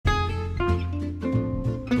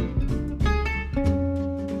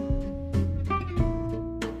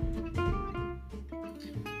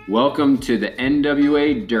Welcome to the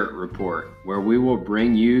NWA Dirt Report, where we will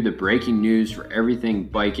bring you the breaking news for everything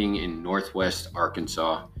biking in Northwest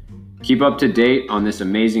Arkansas. Keep up to date on this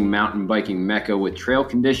amazing mountain biking mecca with trail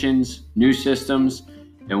conditions, new systems,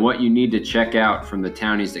 and what you need to check out from the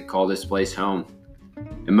townies that call this place home.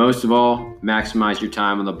 And most of all, maximize your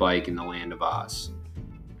time on the bike in the land of Oz.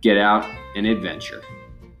 Get out and adventure.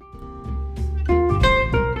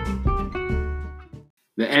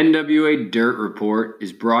 The NWA Dirt Report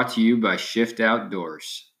is brought to you by Shift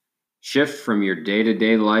Outdoors. Shift from your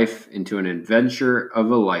day-to-day life into an adventure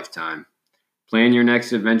of a lifetime. Plan your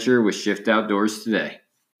next adventure with Shift Outdoors today.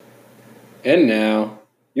 And now,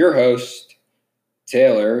 your host,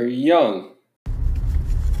 Taylor Young.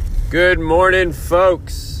 Good morning,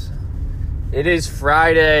 folks. It is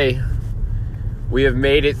Friday. We have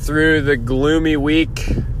made it through the gloomy week.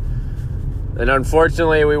 And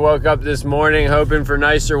unfortunately, we woke up this morning hoping for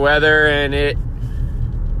nicer weather, and it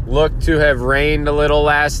looked to have rained a little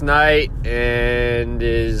last night and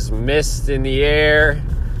is mist in the air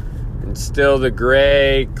and still the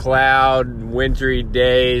gray, cloud, wintry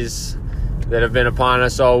days that have been upon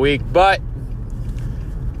us all week. But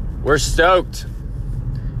we're stoked.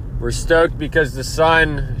 We're stoked because the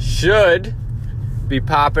sun should be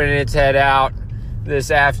popping its head out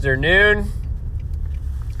this afternoon,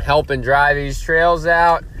 helping dry these trails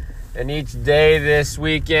out, and each day this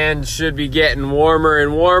weekend should be getting warmer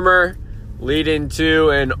and warmer, leading to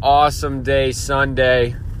an awesome day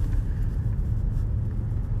Sunday.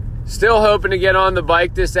 Still hoping to get on the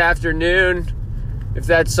bike this afternoon. If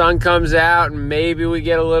that sun comes out and maybe we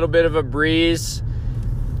get a little bit of a breeze,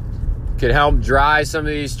 could help dry some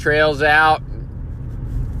of these trails out.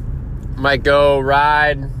 Might go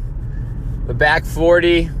ride the back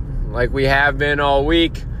 40 like we have been all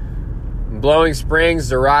week. In Blowing Springs,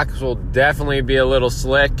 the rocks will definitely be a little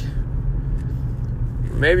slick.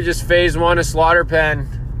 Maybe just phase one of Slaughter Pen.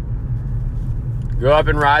 Go up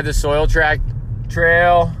and ride the Soil Track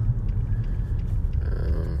Trail.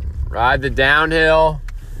 Ride the downhill.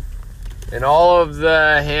 And all of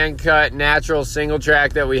the hand-cut natural single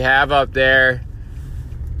track that we have up there,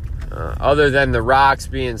 other than the rocks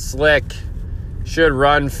being slick, should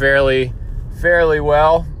run fairly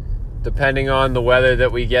well, depending on the weather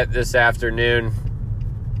that we get this afternoon.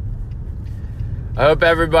 I hope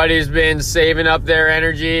everybody's been saving up their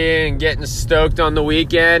energy and getting stoked on the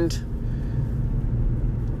weekend.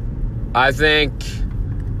 I think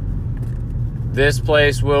this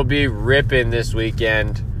place will be ripping this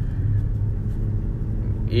weekend.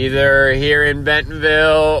 Either here in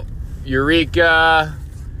Bentonville, Eureka,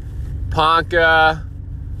 Ponca,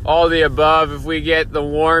 all the above. If we get the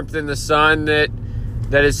warmth and the sun that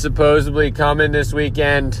is supposedly coming this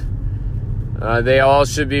weekend, they all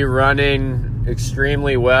should be running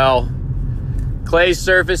extremely well. Clay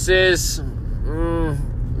surfaces,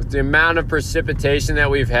 with the amount of precipitation that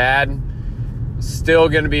we've had, still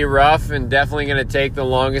going to be rough and definitely going to take the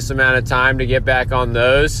longest amount of time to get back on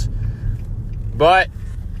those. But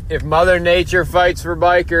if Mother Nature fights for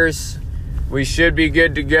bikers, we should be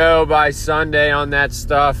good to go by Sunday on that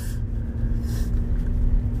stuff.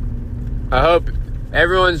 I hope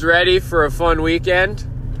everyone's ready for a fun weekend.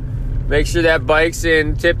 Make sure that bike's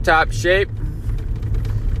in tip-top shape.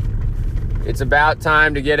 It's about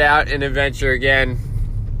time to get out and adventure again.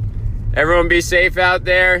 Everyone be safe out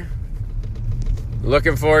there.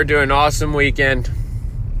 Looking forward to an awesome weekend.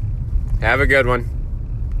 Have a good one.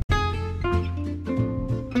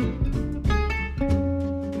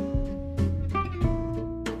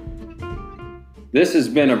 This has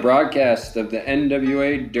been a broadcast of the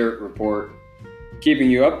NWA Dirt Report,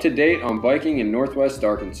 keeping you up to date on biking in Northwest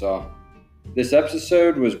Arkansas. This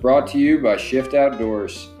episode was brought to you by Shift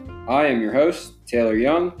Outdoors. I am your host, Taylor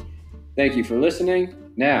Young. Thank you for listening.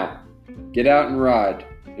 Now, get out and ride.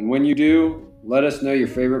 And when you do, let us know your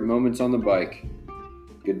favorite moments on the bike.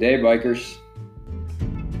 Good day, bikers.